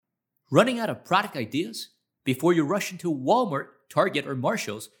Running out of product ideas? Before you rush into Walmart, Target, or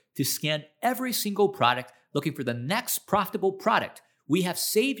Marshall's to scan every single product looking for the next profitable product, we have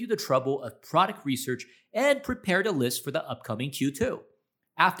saved you the trouble of product research and prepared a list for the upcoming Q2.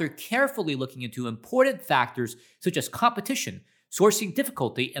 After carefully looking into important factors such as competition, sourcing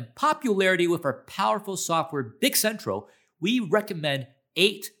difficulty, and popularity with our powerful software Big Central, we recommend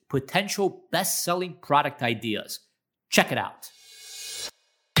 8 potential best-selling product ideas. Check it out.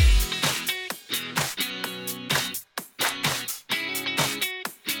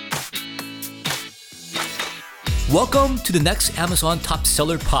 Welcome to the next Amazon Top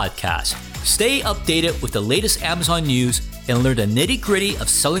Seller podcast. Stay updated with the latest Amazon news and learn the nitty-gritty of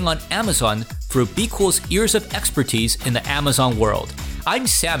selling on Amazon through BeCool's years of expertise in the Amazon world. I'm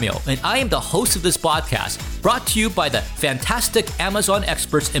Samuel, and I am the host of this podcast, brought to you by the fantastic Amazon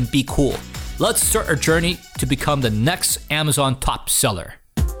experts in BeCool. Let's start our journey to become the next Amazon Top Seller.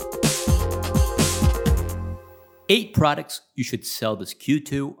 8 products you should sell this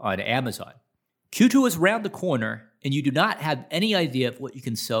Q2 on Amazon. Q2 is around the corner, and you do not have any idea of what you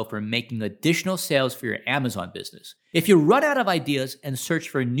can sell for making additional sales for your Amazon business. If you run out of ideas and search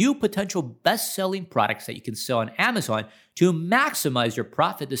for new potential best-selling products that you can sell on Amazon to maximize your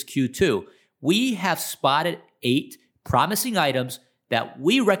profit this Q2, we have spotted 8 promising items that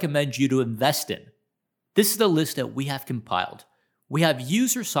we recommend you to invest in. This is the list that we have compiled. We have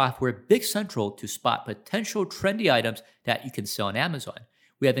used our software Big Central to spot potential trendy items that you can sell on Amazon.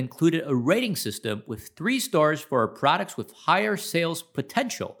 We have included a rating system with 3 stars for our products with higher sales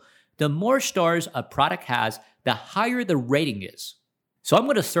potential. The more stars a product has, the higher the rating is. So I'm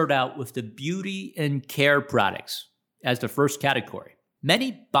going to start out with the beauty and care products as the first category.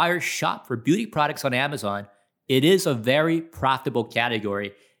 Many buyers shop for beauty products on Amazon. It is a very profitable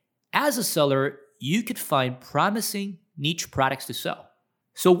category. As a seller, you could find promising niche products to sell.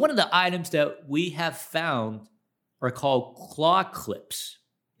 So one of the items that we have found are called claw clips.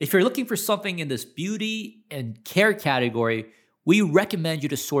 If you're looking for something in this beauty and care category, we recommend you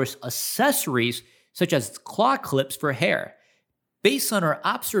to source accessories such as claw clips for hair. Based on our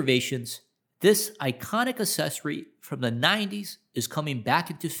observations, this iconic accessory from the 90s is coming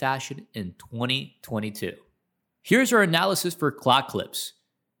back into fashion in 2022. Here's our analysis for claw clips.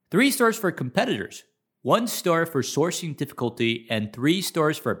 3 stars for competitors, 1 star for sourcing difficulty, and 3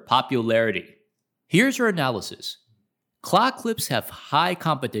 stars for popularity. Here's our analysis. Claw clips have high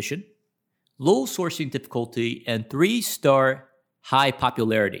competition, low sourcing difficulty, and 3-star high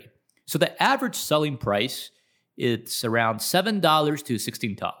popularity. So the average selling price, it's around $7 to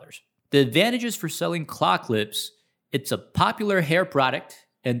 $16. The advantages for selling claw clips, it's a popular hair product,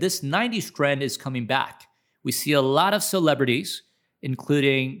 and this 90s trend is coming back. We see a lot of celebrities,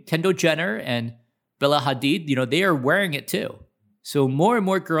 including Kendall Jenner and Bella Hadid, they are wearing it too. So more and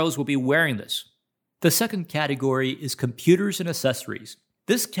more girls will be wearing this. The second category is computers and accessories.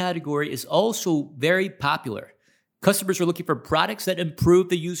 This category is also very popular. Customers are looking for products that improve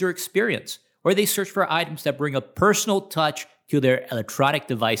the user experience, or they search for items that bring a personal touch to their electronic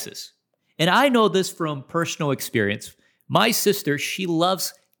devices. And I know this from personal experience. My sister, she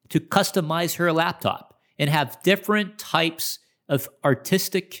loves to customize her laptop and have different types of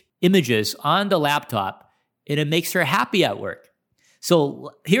artistic images on the laptop, and it makes her happy at work.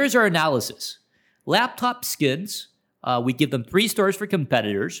 So here's our analysis. Laptop skins, we give them 3 stars for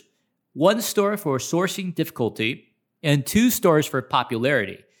competitors, 1 star for sourcing difficulty, and 2 stars for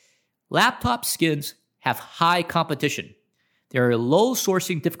popularity. Laptop skins have high competition. They're low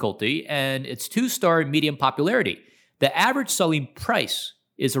sourcing difficulty, and it's 2-star medium popularity. The average selling price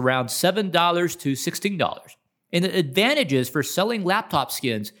is around $7 to $16. And the advantages for selling laptop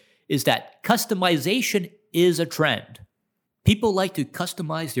skins is that customization is a trend. People like to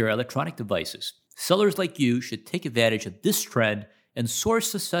customize their electronic devices. Sellers like you should take advantage of this trend and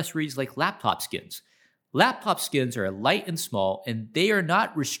source accessories like laptop skins. Laptop skins are light and small, and they are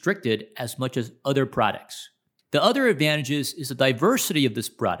not restricted as much as other products. The other advantages is the diversity of this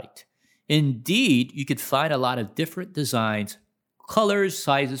product. Indeed, you could find a lot of different designs, colors,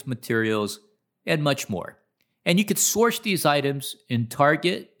 sizes, materials, and much more. And you could source these items in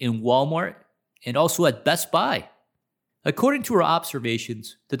Target, in Walmart, and also at Best Buy. According to our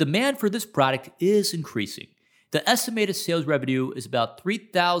observations, the demand for this product is increasing. The estimated sales revenue is about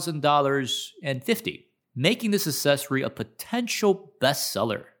 $3,050, making this accessory a potential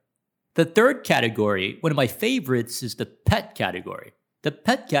bestseller. The third category, one of my favorites, is the pet category. The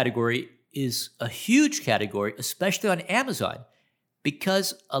pet category is a huge category, especially on Amazon,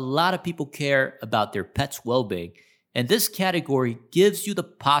 because a lot of people care about their pet's well-being, and this category gives you the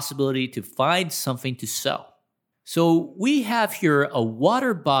possibility to find something to sell. So we have here a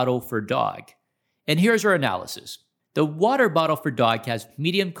water bottle for dog. And here's our analysis. The water bottle for dog has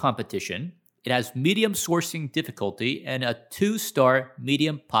medium competition, it has medium sourcing difficulty, and a 2-star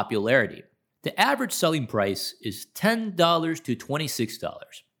medium popularity. The average selling price is $10 to $26.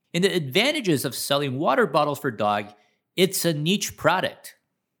 In the advantages of selling water bottles for dog, it's a niche product.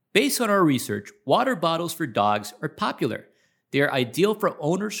 Based on our research, water bottles for dogs are popular. They are ideal for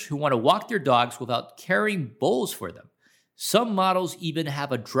owners who want to walk their dogs without carrying bowls for them. Some models even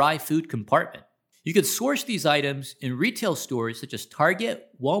have a dry food compartment. You can source these items in retail stores such as Target,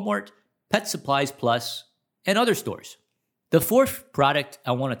 Walmart, Pet Supplies Plus, and other stores. The fourth product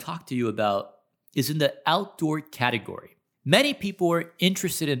I want to talk to you about is in the outdoor category. Many people are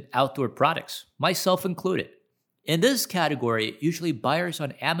interested in outdoor products, myself included. In this category, usually buyers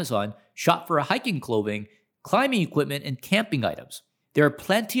on Amazon shop for hiking clothing, climbing equipment, and camping items. There are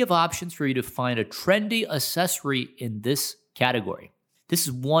plenty of options for you to find a trendy accessory in this category. This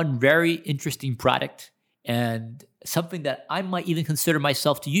is one very interesting product and something that I might even consider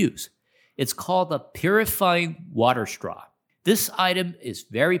myself to use. It's called the Purifying Water Straw. This item is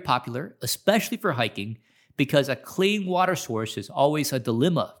very popular, especially for hiking, because a clean water source is always a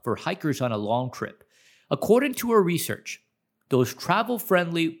dilemma for hikers on a long trip. According to our research, those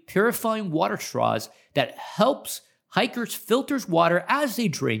travel-friendly purifying water straws that helps hikers filter water as they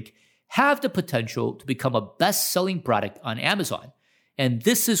drink have the potential to become a best-selling product on Amazon. And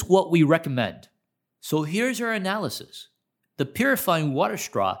this is what we recommend. So here's our analysis. The purifying water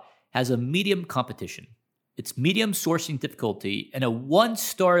straw has a medium competition. It's medium sourcing difficulty and a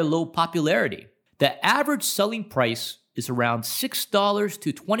 1-star low popularity. The average selling price is around $6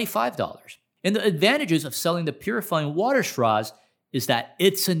 to $25. And the advantages of selling the purifying water straws is that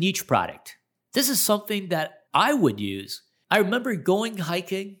it's a niche product. This is something that I would use. I remember going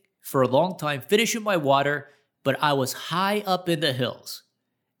hiking for a long time, finishing my water, but I was high up in the hills.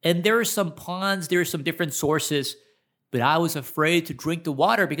 And there are some ponds, there are some different sources, but I was afraid to drink the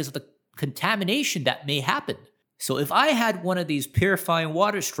water because of the contamination that may happen. So if I had one of these purifying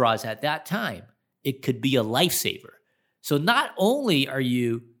water straws at that time, it could be a lifesaver. So not only are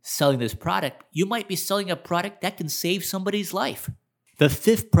you selling this product, you might be selling a product that can save somebody's life. The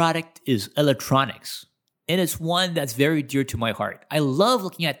fifth product is electronics, and it's one that's very dear to my heart. I love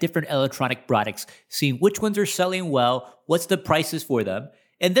looking at different electronic products, seeing which ones are selling well, what's the prices for them,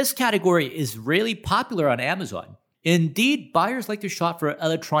 and this category is really popular on Amazon. Indeed, buyers like to shop for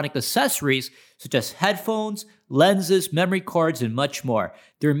electronic accessories such as headphones, lenses, memory cards, and much more.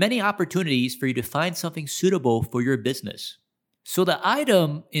 There are many opportunities for you to find something suitable for your business. So the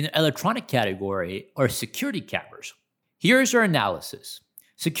item in the electronic category are security cameras. Here's our analysis.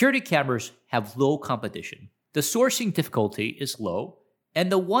 Security cameras have low competition. The sourcing difficulty is low,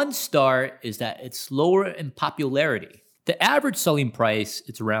 and the 1-star is that it's lower in popularity. The average selling price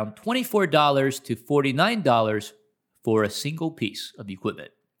is around $24 to $49 for a single piece of equipment.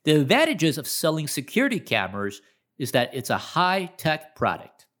 The advantages of selling security cameras is that it's a high-tech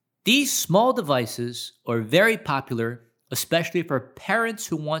product. These small devices are very popular, especially for parents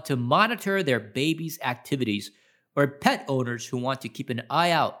who want to monitor their baby's activities or pet owners who want to keep an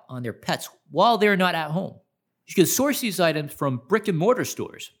eye out on their pets while they're not at home. You can source these items from brick-and-mortar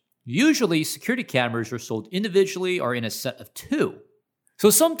stores. Usually, security cameras are sold individually or in a set of 2. So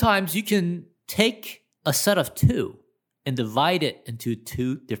sometimes you can take a set of 2 and divide it into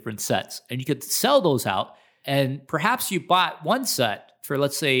 2 different sets. And you could sell those out, and perhaps you bought one set for,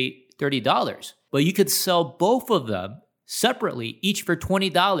 let's say, $30, but you could sell both of them separately, each for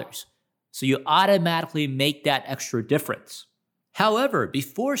 $20. So you automatically make that extra difference. However,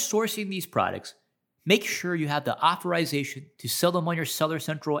 before sourcing these products, make sure you have the authorization to sell them on your Seller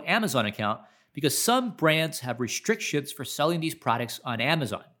Central Amazon account, because some brands have restrictions for selling these products on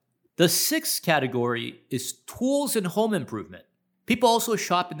Amazon. The 6th category is tools and home improvement. People also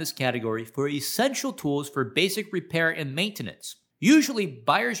shop in this category for essential tools for basic repair and maintenance. Usually,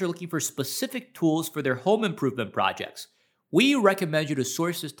 buyers are looking for specific tools for their home improvement projects. We recommend you to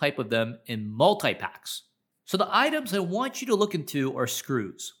source this type of them in multi-packs. So the items I want you to look into are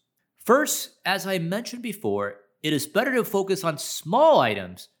screws. First, as I mentioned before, it is better to focus on small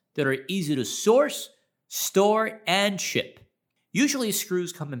items that are easy to source, store, and ship. Usually,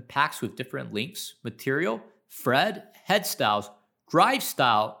 screws come in packs with different lengths, material, thread, head styles, drive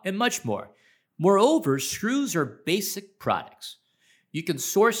style, and much more. Moreover, screws are basic products. You can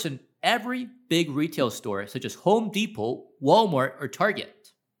source in every big retail store such as Home Depot, Walmart, or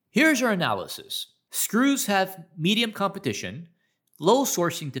Target. Here's our analysis. Screws have medium competition, low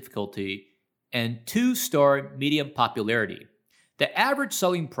sourcing difficulty, and 2-star medium popularity. The average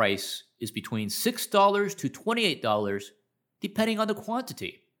selling price is between $6 to $28, depending on the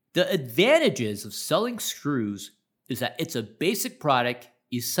quantity. The advantages of selling screws is that it's a basic product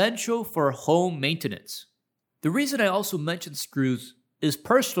essential for home maintenance. The reason I also mention screws is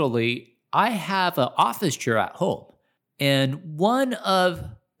personally, I have an office chair at home, and one of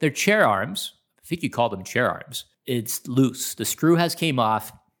their chair arms, I think you call them chair arms, it's loose. The screw has came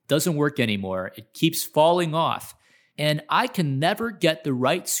off, doesn't work anymore. It keeps falling off, and I can never get the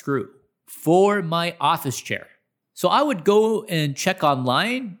right screw for my office chair. So I would go and check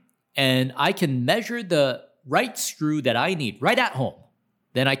online, and I can measure the right screw that I need right at home.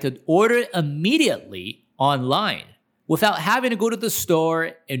 Then I could order it immediately online without having to go to the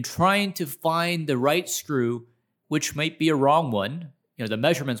store and trying to find the right screw, which might be a wrong one. The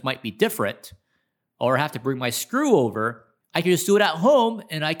measurements might be different, or have to bring my screw over. I can just do it at home,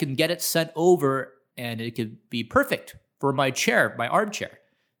 and I can get it sent over, and it could be perfect for my chair, my armchair.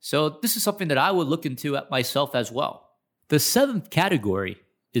 So this is something that I would look into at myself as well. The 7th category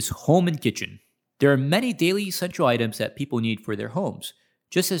is home and kitchen. There are many daily essential items that people need for their homes,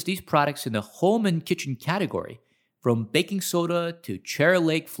 just as these products in the home and kitchen category. From baking soda to chair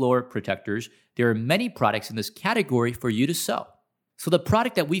leg floor protectors, there are many products in this category for you to sell. So the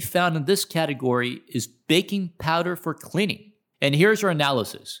product that we found in this category is baking powder for cleaning. And here's our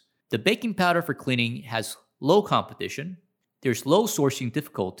analysis. The baking powder for cleaning has low competition, there's low sourcing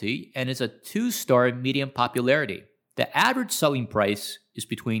difficulty, and is a 2-star medium popularity. The average selling price is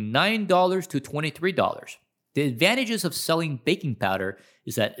between $9 to $23. The advantages of selling baking powder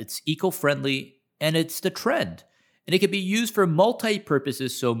is that it's eco-friendly and it's the trend. And it can be used for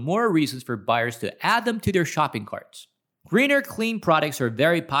multi-purposes, so more reasons for buyers to add them to their shopping carts. Greener, clean products are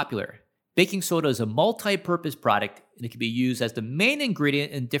very popular. Baking soda is a multi-purpose product, and it can be used as the main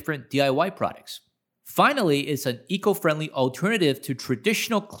ingredient in different DIY products. Finally, it's an eco-friendly alternative to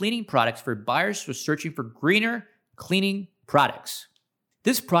traditional cleaning products for buyers who are searching for greener, cleaning products.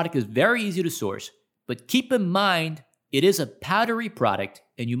 This product is very easy to source, but keep in mind it is a powdery product,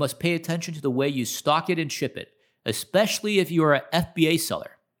 and you must pay attention to the way you stock it and ship it, especially if you are an FBA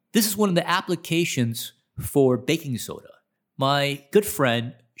seller. This is one of the applications for baking soda. My good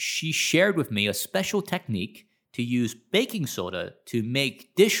friend, she shared with me a special technique to use baking soda to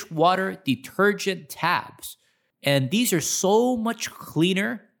make dishwater detergent tabs. And these are so much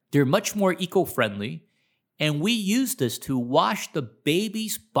cleaner, they're much more eco-friendly, and we use this to wash the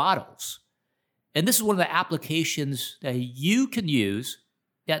baby's bottles. And this is one of the applications that you can use,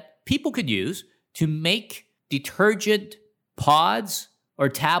 that people can use to make detergent pods or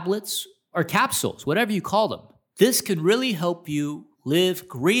tablets or capsules, whatever you call them. This can really help you live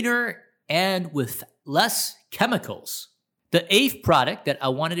greener and with less chemicals. The 8th product that I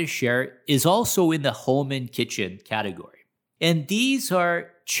wanted to share is also in the home and kitchen category. And these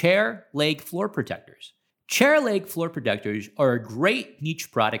are chair leg floor protectors. Chair leg floor protectors are a great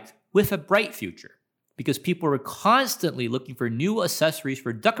niche product with a bright future because people are constantly looking for new accessories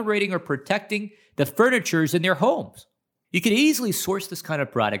for decorating or protecting the furnitures in their homes. You can easily source this kind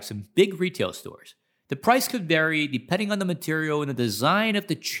of products in big retail stores. The price could vary depending on the material and the design of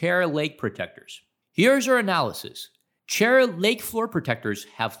the chair leg protectors. Here's our analysis. Chair leg floor protectors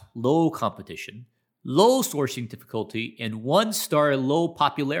have low competition, low sourcing difficulty, and 1-star low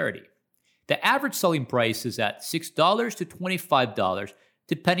popularity. The average selling price is at $6 to $25,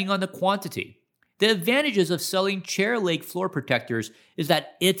 depending on the quantity. The advantages of selling chair leg floor protectors is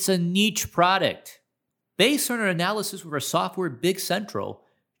that it's a niche product. Based on our analysis with our software Big Central,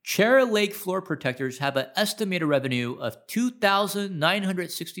 chair leg floor protectors have an estimated revenue of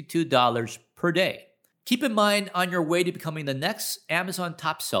 $2,962 per day. Keep in mind, on your way to becoming the next Amazon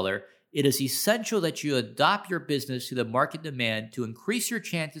top seller, it is essential that you adapt your business to the market demand to increase your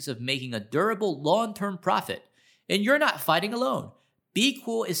chances of making a durable long-term profit. And you're not fighting alone. Be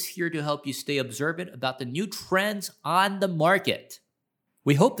Cool is here to help you stay observant about the new trends on the market.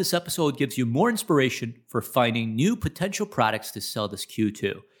 We hope this episode gives you more inspiration for finding new potential products to sell this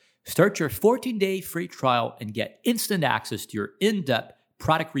Q2. Start your 14-day free trial and get instant access to your in-depth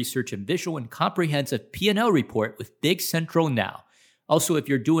product research and visual and comprehensive P&L report with Big Central now. Also, if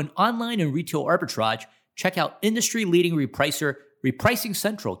you're doing online and retail arbitrage, check out industry-leading repricer, Repricing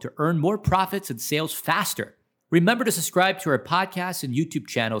Central, to earn more profits and sales faster. Remember to subscribe to our podcast and YouTube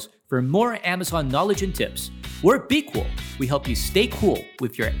channels for more Amazon knowledge and tips. We're Be Cool. We help you stay cool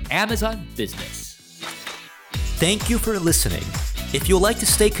with your Amazon business. Thank you for listening. If you'd like to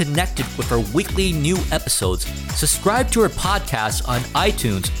stay connected with our weekly new episodes, subscribe to our podcast on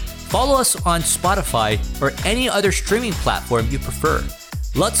iTunes, follow us on Spotify, or any other streaming platform you prefer.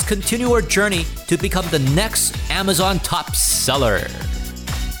 Let's continue our journey to become the next Amazon top seller.